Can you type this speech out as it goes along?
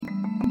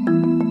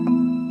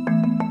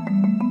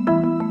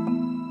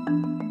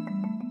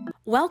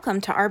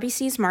Welcome to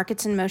RBC's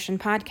Markets in Motion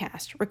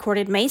podcast,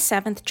 recorded May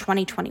 7th,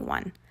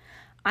 2021.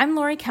 I'm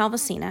Lori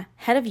Calvasina,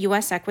 Head of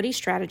U.S. Equity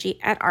Strategy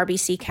at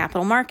RBC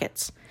Capital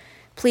Markets.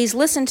 Please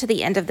listen to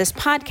the end of this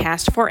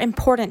podcast for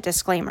important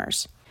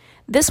disclaimers.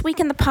 This week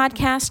in the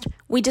podcast,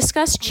 we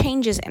discuss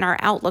changes in our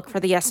outlook for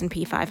the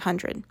S&P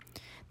 500.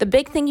 The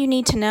big thing you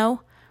need to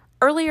know,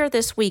 earlier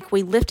this week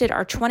we lifted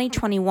our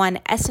 2021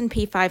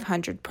 S&P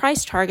 500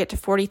 price target to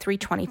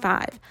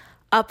 43.25,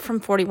 up from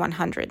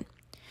 4,100.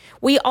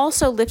 We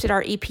also lifted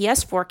our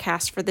EPS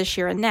forecast for this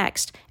year and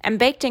next and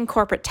baked in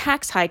corporate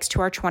tax hikes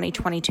to our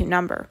 2022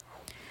 number.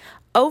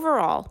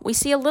 Overall, we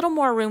see a little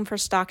more room for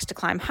stocks to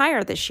climb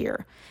higher this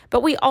year,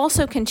 but we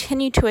also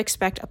continue to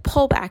expect a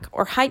pullback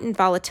or heightened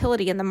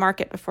volatility in the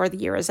market before the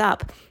year is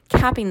up,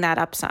 capping that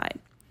upside.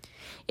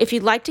 If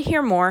you'd like to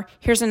hear more,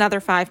 here's another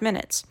 5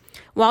 minutes.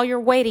 While you're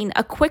waiting,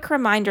 a quick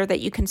reminder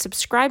that you can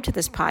subscribe to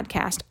this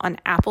podcast on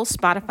Apple,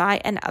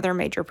 Spotify, and other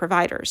major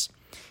providers.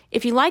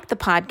 If you like the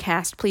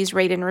podcast, please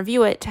rate and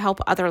review it to help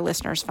other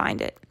listeners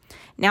find it.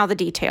 Now the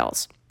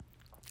details.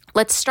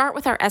 Let's start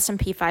with our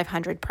S&P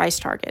 500 price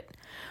target.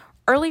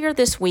 Earlier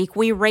this week,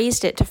 we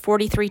raised it to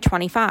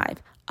 43.25,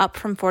 up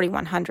from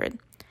 4,100.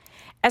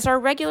 As our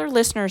regular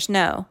listeners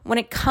know, when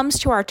it comes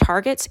to our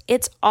targets,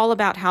 it's all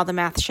about how the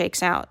math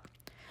shakes out.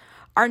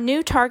 Our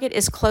new target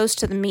is close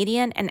to the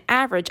median and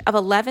average of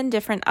 11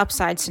 different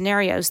upside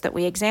scenarios that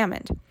we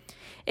examined.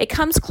 It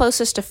comes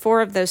closest to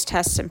 4 of those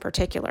tests in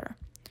particular.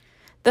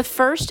 The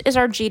first is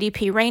our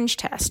GDP range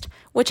test,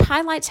 which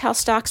highlights how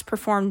stocks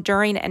perform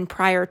during and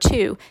prior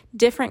to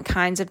different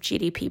kinds of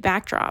GDP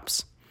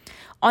backdrops.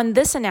 On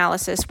this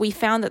analysis, we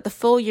found that the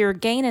full-year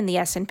gain in the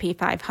S&P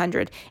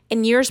 500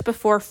 in years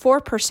before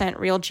 4%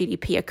 real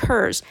GDP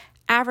occurs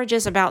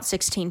averages about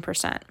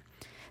 16%.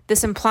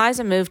 This implies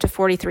a move to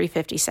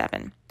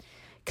 43.57.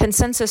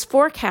 Consensus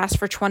forecasts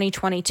for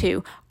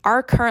 2022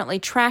 are currently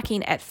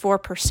tracking at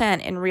 4%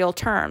 in real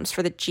terms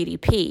for the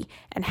GDP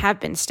and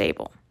have been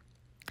stable.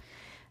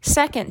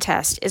 Second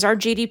test is our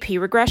GDP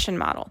regression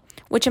model,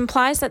 which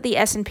implies that the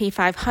S&P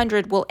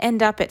 500 will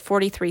end up at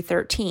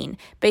 43.13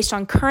 based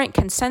on current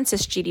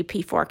consensus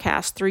GDP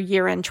forecasts through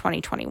year-end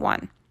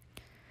 2021.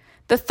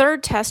 The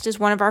third test is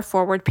one of our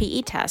forward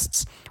PE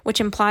tests,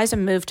 which implies a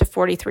move to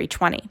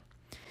 43.20.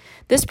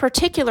 This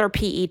particular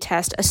PE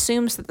test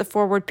assumes that the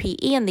forward PE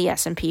in the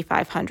S&P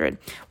 500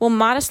 will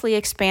modestly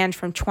expand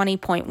from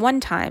 20.1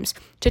 times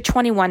to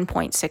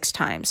 21.6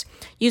 times,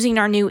 using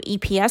our new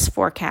EPS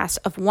forecast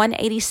of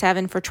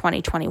 187 for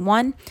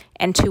 2021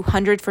 and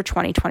 200 for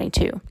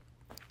 2022.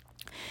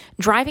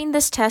 Driving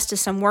this test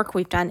is some work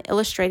we've done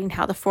illustrating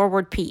how the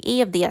forward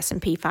PE of the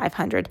S&P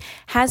 500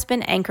 has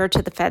been anchored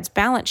to the Fed's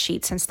balance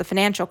sheet since the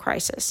financial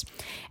crisis,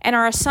 and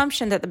our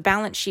assumption that the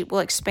balance sheet will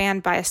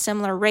expand by a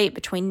similar rate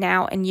between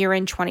now and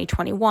year-end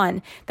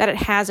 2021 that it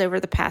has over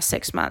the past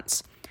 6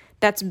 months.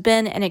 That's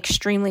been an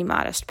extremely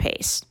modest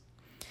pace.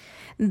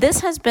 This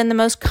has been the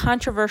most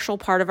controversial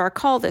part of our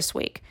call this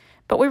week,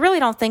 but we really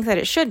don't think that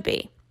it should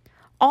be.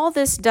 All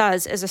this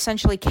does is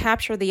essentially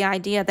capture the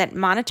idea that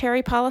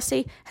monetary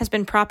policy has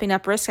been propping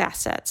up risk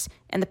assets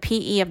and the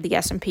PE of the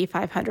S&P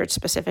 500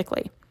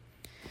 specifically.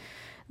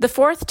 The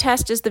fourth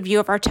test is the view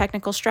of our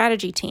technical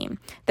strategy team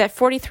that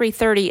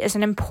 43.30 is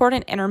an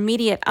important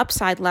intermediate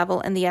upside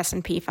level in the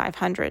S&P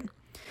 500.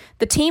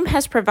 The team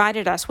has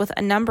provided us with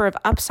a number of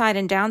upside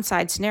and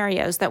downside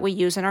scenarios that we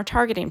use in our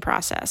targeting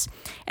process,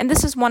 and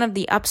this is one of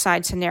the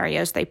upside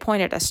scenarios they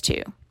pointed us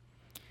to.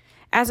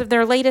 As of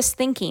their latest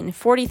thinking,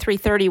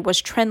 43.30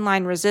 was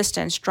trendline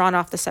resistance drawn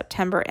off the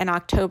September and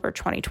October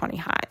 2020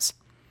 highs.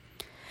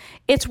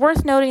 It's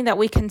worth noting that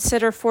we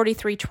consider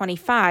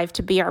 43.25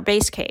 to be our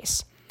base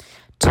case.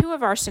 2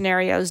 of our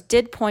scenarios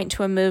did point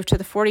to a move to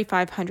the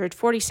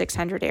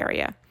 4,500-4,600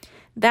 area.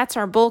 That's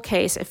our bull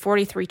case if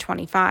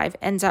 43.25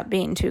 ends up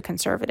being too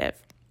conservative.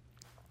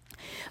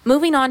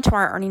 Moving on to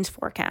our earnings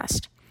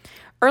forecast.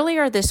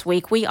 Earlier this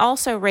week, we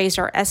also raised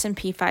our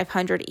S&P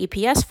 500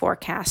 EPS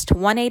forecast to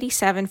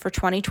 187 for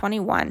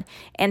 2021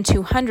 and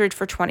 200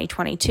 for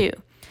 2022,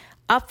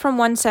 up from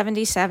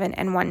 177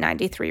 and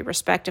 193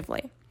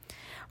 respectively.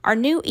 Our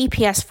new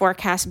EPS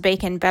forecast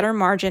bake in better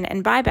margin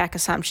and buyback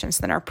assumptions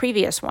than our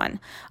previous one,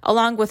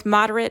 along with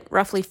moderate,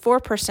 roughly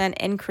 4%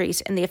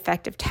 increase in the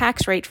effective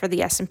tax rate for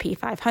the S&P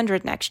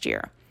 500 next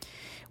year.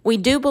 We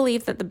do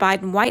believe that the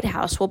Biden White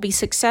House will be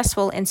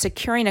successful in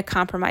securing a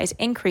compromise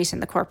increase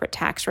in the corporate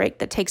tax rate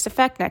that takes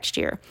effect next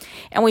year,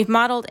 and we've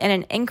modeled in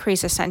an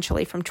increase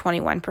essentially from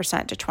 21%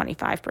 to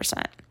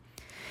 25%.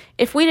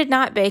 If we did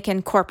not bake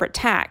in corporate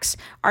tax,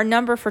 our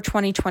number for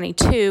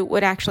 2022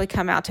 would actually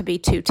come out to be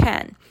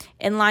 210,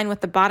 in line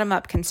with the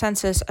bottom-up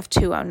consensus of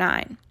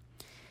 209.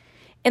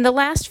 In the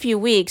last few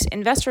weeks,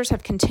 investors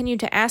have continued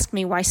to ask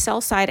me why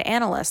sell-side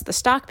analysts, the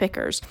stock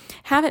pickers,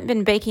 haven't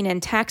been baking in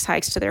tax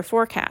hikes to their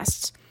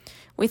forecasts.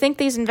 We think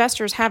these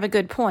investors have a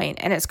good point,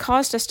 and it's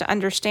caused us to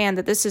understand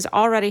that this is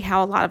already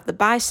how a lot of the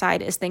buy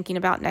side is thinking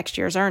about next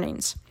year's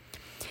earnings.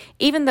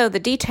 Even though the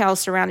details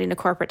surrounding the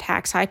corporate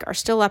tax hike are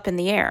still up in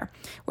the air,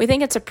 we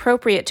think it's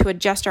appropriate to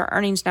adjust our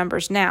earnings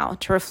numbers now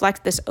to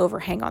reflect this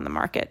overhang on the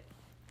market.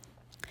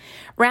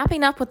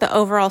 Wrapping up with the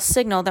overall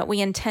signal that we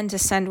intend to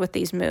send with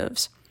these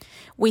moves.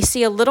 We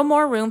see a little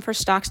more room for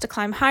stocks to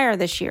climb higher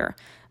this year,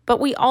 but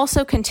we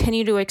also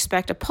continue to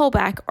expect a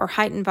pullback or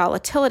heightened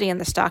volatility in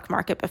the stock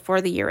market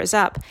before the year is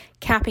up,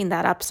 capping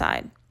that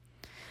upside.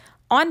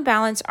 On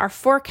balance, our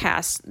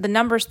forecasts, the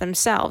numbers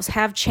themselves,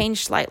 have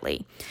changed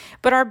slightly,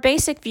 but our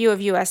basic view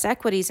of U.S.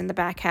 equities in the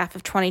back half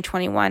of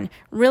 2021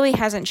 really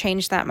hasn't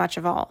changed that much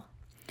of all.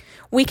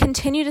 We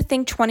continue to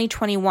think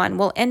 2021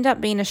 will end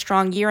up being a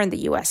strong year in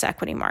the U.S.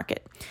 equity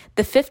market.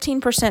 The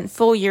 15%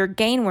 full-year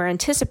gain we're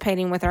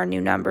anticipating with our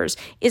new numbers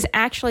is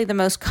actually the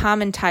most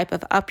common type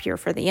of up year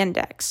for the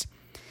index.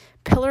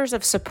 Pillars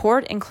of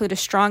support include a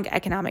strong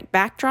economic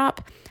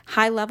backdrop,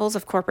 high levels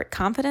of corporate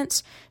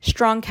confidence,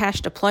 strong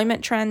cash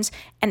deployment trends,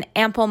 and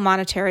ample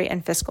monetary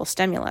and fiscal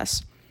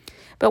stimulus.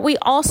 But we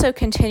also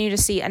continue to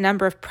see a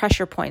number of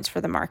pressure points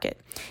for the market,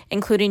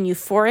 including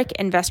euphoric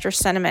investor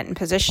sentiment and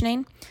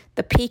positioning,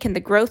 the peak in the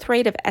growth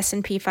rate of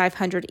S&P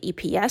 500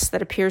 EPS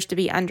that appears to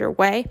be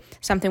underway,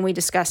 something we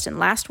discussed in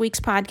last week's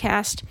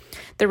podcast,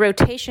 the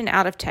rotation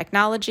out of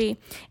technology,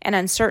 and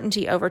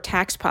uncertainty over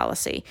tax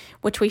policy,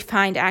 which we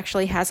find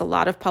actually has a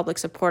lot of public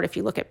support if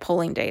you look at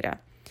polling data.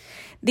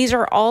 These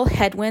are all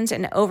headwinds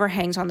and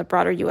overhangs on the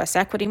broader U.S.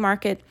 equity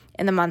market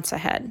in the months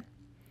ahead.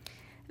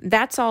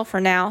 That's all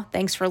for now.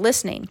 Thanks for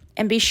listening,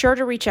 and be sure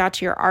to reach out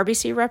to your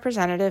RBC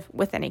representative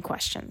with any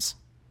questions.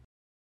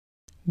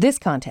 This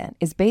content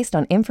is based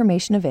on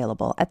information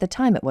available at the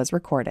time it was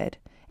recorded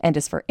and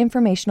is for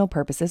informational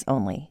purposes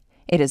only.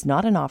 It is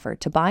not an offer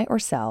to buy or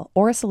sell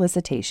or a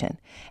solicitation,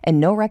 and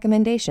no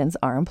recommendations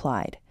are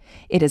implied.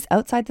 It is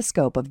outside the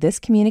scope of this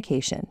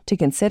communication to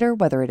consider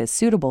whether it is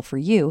suitable for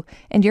you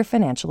and your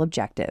financial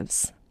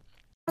objectives.